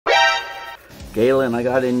Galen, I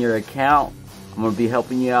got in your account. I'm gonna be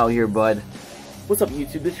helping you out here, bud. What's up,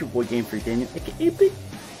 YouTube? This is your boy Gamefreakdaniel, aka Big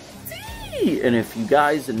D. And if you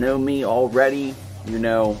guys know me already, you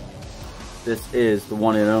know this is the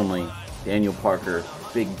one and only Daniel Parker,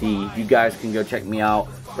 Big D. You guys can go check me out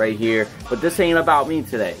right here. But this ain't about me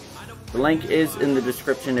today. The link is in the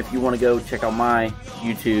description if you want to go check out my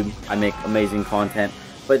YouTube. I make amazing content.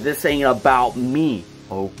 But this ain't about me,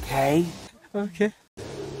 okay? Okay.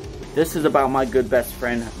 This is about my good best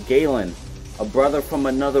friend, Galen. A brother from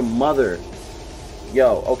another mother.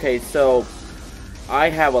 Yo, okay, so I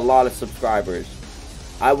have a lot of subscribers.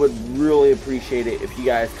 I would really appreciate it if you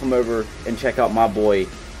guys come over and check out my boy,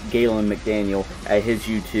 Galen McDaniel, at his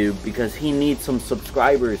YouTube, because he needs some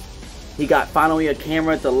subscribers. He got finally a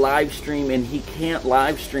camera to live stream, and he can't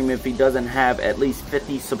live stream if he doesn't have at least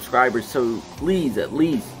 50 subscribers. So please, at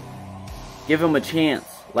least, give him a chance.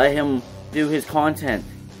 Let him do his content.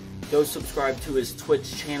 Go subscribe to his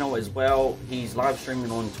Twitch channel as well. He's live streaming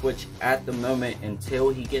on Twitch at the moment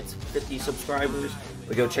until he gets 50 subscribers.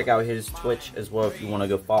 But go check out his Twitch as well if you want to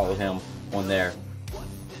go follow him on there.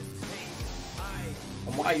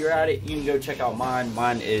 And while you're at it, you can go check out mine.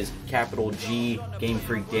 Mine is capital G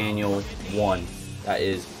Gamefreakdaniel 1. That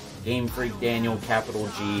is Gamefreakdaniel capital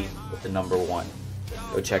G with the number 1.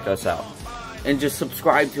 Go check us out. And just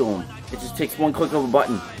subscribe to him. It just takes one click of a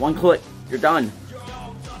button. One click. You're done.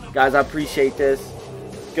 Guys, I appreciate this.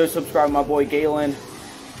 Go subscribe to my boy Galen.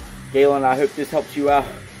 Galen, I hope this helps you out.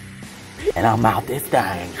 And I'm out this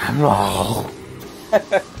thing.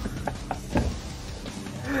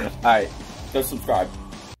 Alright, go subscribe.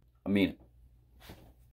 I mean it.